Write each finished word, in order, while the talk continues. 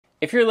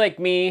If you're like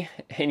me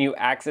and you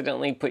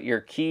accidentally put your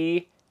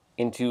key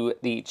into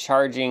the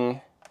charging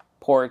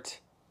port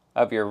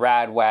of your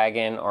rad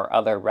wagon or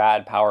other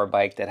rad power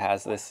bike that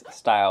has this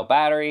style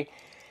battery,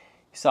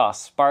 you saw a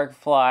spark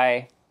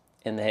fly,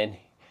 and then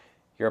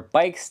your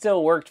bike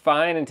still worked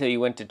fine until you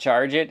went to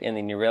charge it, and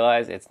then you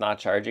realize it's not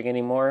charging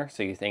anymore,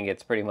 so you think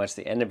it's pretty much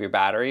the end of your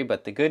battery.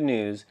 But the good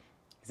news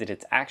is that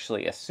it's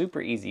actually a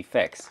super easy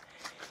fix.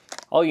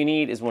 All you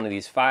need is one of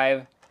these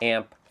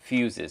 5-amp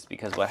fuses,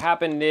 because what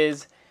happened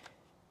is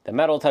the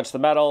metal touched the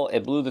metal, it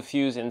blew the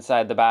fuse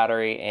inside the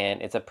battery,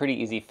 and it's a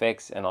pretty easy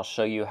fix, and I'll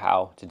show you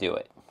how to do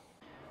it.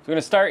 So we're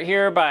gonna start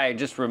here by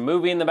just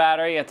removing the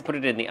battery. You have to put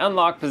it in the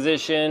unlock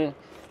position,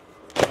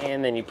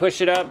 and then you push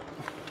it up.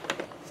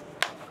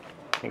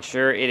 Make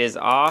sure it is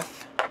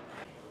off.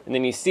 And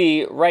then you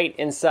see right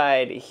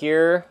inside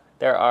here,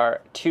 there are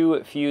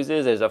 2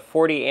 fuses. There's a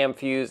 40-amp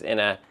fuse and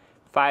a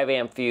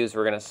 5-amp fuse.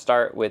 We're gonna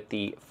start with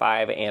the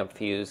 5-amp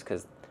fuse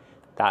because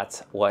that's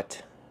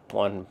what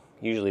one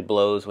usually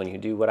blows when you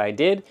do what I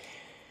did.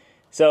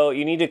 So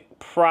you need to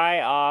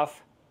pry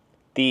off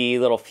the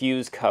little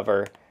fuse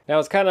cover. Now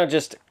it's kind of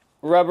just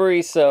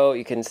rubbery, so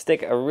you can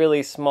stick a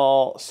really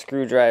small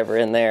screwdriver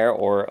in there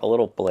or a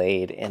little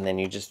blade, and then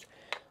you just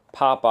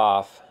pop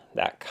off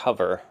that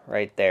cover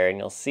right there, and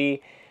you'll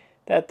see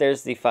that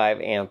there's the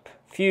 5-amp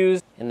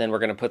fuse. And then we're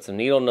going to put some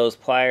needle nose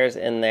pliers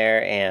in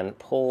there and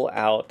pull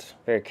out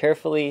very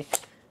carefully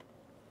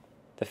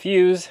the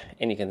fuse,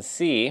 and you can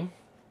see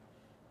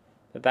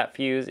that that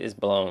fuse is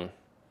blown.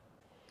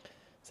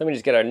 So let me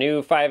just get our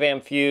new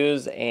 5-amp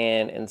fuse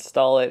and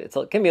install it.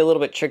 It can be a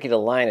little bit tricky to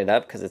line it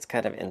up because it's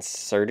kind of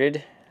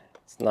inserted.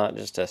 It's not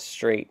just a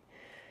straight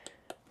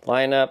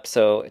line up,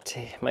 so it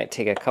might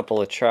take a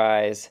couple of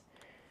tries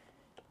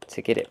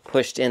to get it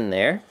pushed in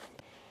there.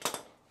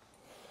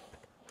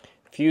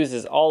 Fuse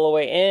is all the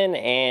way in,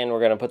 and we're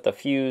going to put the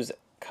fuse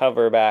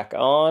cover back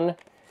on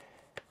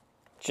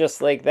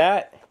just like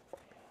that.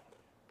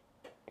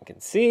 You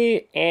can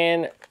see,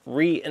 and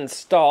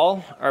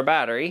reinstall our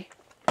battery.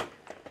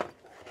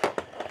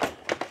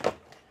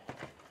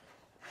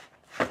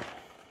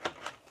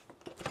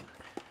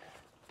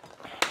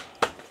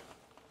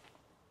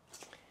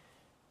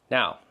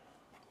 Now,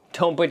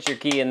 don't put your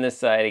key in this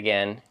side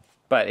again,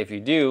 but if you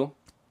do,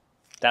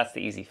 that's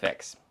the easy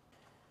fix.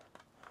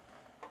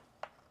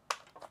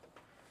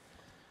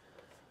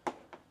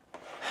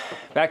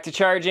 Back to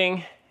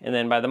charging, and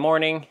then by the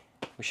morning,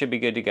 we should be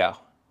good to go.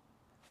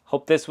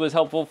 Hope this was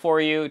helpful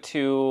for you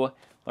to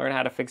learn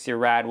how to fix your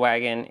rad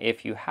wagon.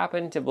 If you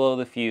happen to blow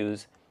the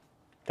fuse,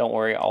 don't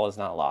worry, all is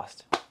not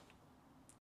lost.